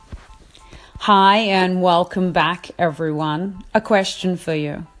Hi and welcome back, everyone. A question for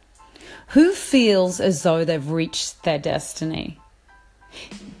you. Who feels as though they've reached their destiny?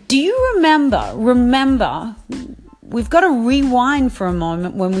 Do you remember, we've got to rewind for a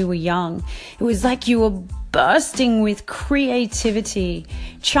moment when we were young. It was like you were bursting with creativity,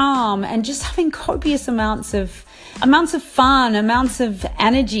 charm, and just having copious amounts of fun, amounts of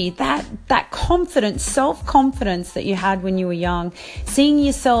energy, that confidence, self-confidence that you had when you were young, seeing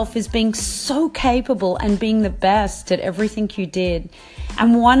yourself as being so capable and being the best at everything you did.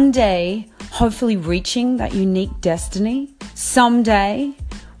 And one day, hopefully reaching that unique destiny, someday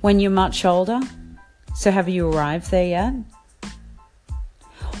when you're much older. So have you arrived there yet?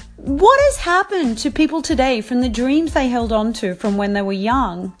 What has happened to people today from the dreams they held on to from when they were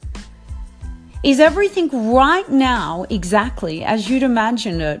young? Is everything right now exactly as you'd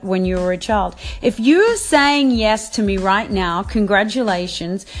imagined it when you were a child? If you're saying yes to me right now,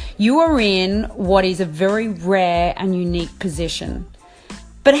 congratulations, you are in what is a very rare and unique position.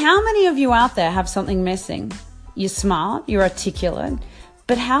 But how many of you out there have something missing? You're smart, you're articulate,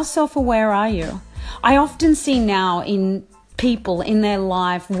 but how self-aware are you? I often see now in people in their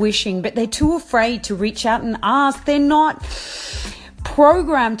life wishing, but they're too afraid to reach out and ask. They're not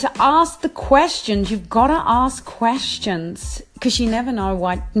programmed to ask the questions. You've got to ask questions because you never know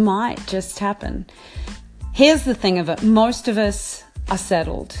what might just happen. Here's the thing of it. Most of us are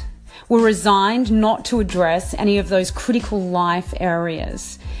settled. We're resigned not to address any of those critical life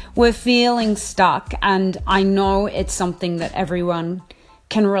areas. We're feeling stuck, and I know it's something that everyone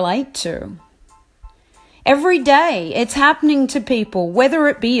can relate to. Every day it's happening to people, whether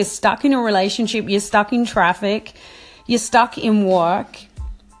it be you're stuck in a relationship, you're stuck in traffic, you're stuck in work.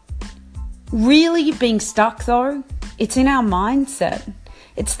 Really being stuck though, it's in our mindset.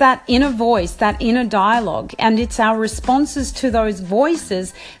 It's that inner voice, that inner dialogue, and it's our responses to those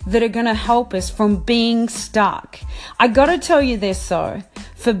voices that are going to help us from being stuck. I got to tell you this though,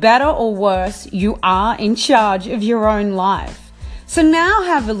 for better or worse, you are in charge of your own life. So now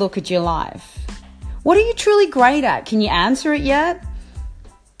have a look at your life. What are you truly great at? Can you answer it yet?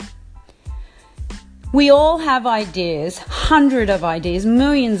 We all have ideas, hundreds of ideas,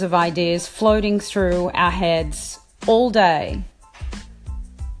 millions of ideas floating through our heads all day.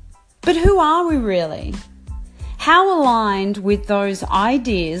 But who are we really? How aligned with those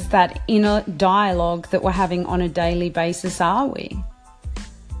ideas, that inner dialogue that we're having on a daily basis are we?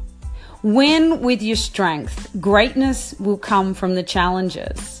 Win with your strength. Greatness will come from the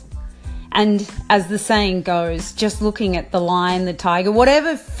challenges. And as the saying goes, just looking at the lion, the tiger,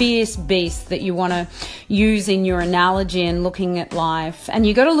 whatever fierce beast that you want to use in your analogy and looking at life, and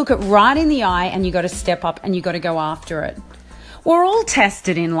you got to look it right in the eye and you got to step up and you got to go after it. We're all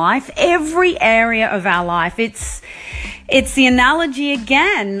tested in life, every area of our life. It's the analogy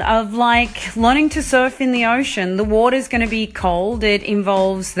again of like learning to surf in the ocean. The water's going to be cold. It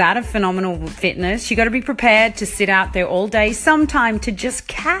involves that of phenomenal fitness. You got to be prepared to sit out there all day, sometime to just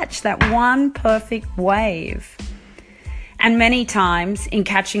catch that one perfect wave. And many times in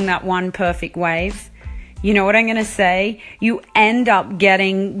catching that one perfect wave, you know what I'm going to say? You end up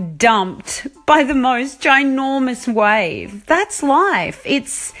getting dumped by the most ginormous wave. That's life.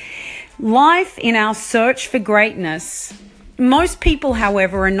 It's life in our search for greatness. Most people,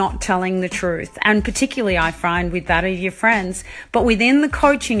 however, are not telling the truth. And particularly I find with that of your friends. But within the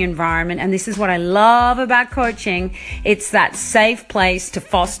coaching environment, and this is what I love about coaching, it's that safe place to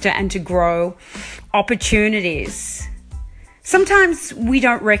foster and to grow opportunities. Sometimes we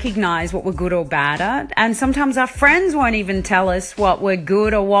don't recognize what we're good or bad at, and sometimes our friends won't even tell us what we're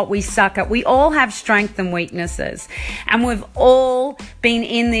good or what we suck at. We all have strengths and weaknesses, and we've all been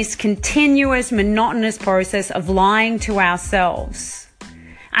in this continuous, monotonous process of lying to ourselves,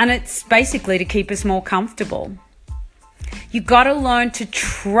 and it's basically to keep us more comfortable. You got to learn to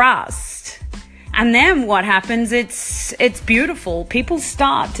trust. And then what happens, it's beautiful. People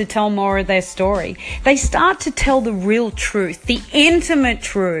start to tell more of their story. They start to tell the real truth, the intimate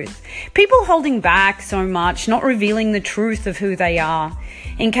truth. People holding back so much, not revealing the truth of who they are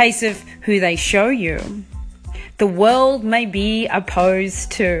in case of who they show you. The world may be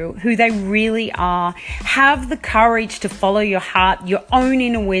opposed to who they really are. Have the courage to follow your heart, your own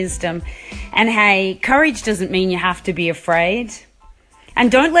inner wisdom. And hey, courage doesn't mean you have to be afraid. And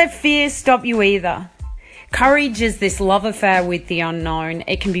don't let fear stop you either. Courage is this love affair with the unknown.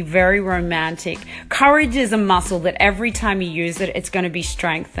 It can be very romantic. Courage is a muscle that every time you use it, it's going to be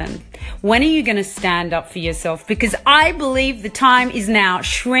strengthened. When are you going to stand up for yourself? Because I believe the time is now.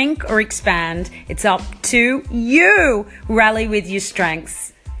 Shrink or expand. It's up to you. Rally with your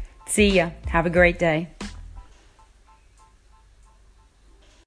strengths. See ya. Have a great day.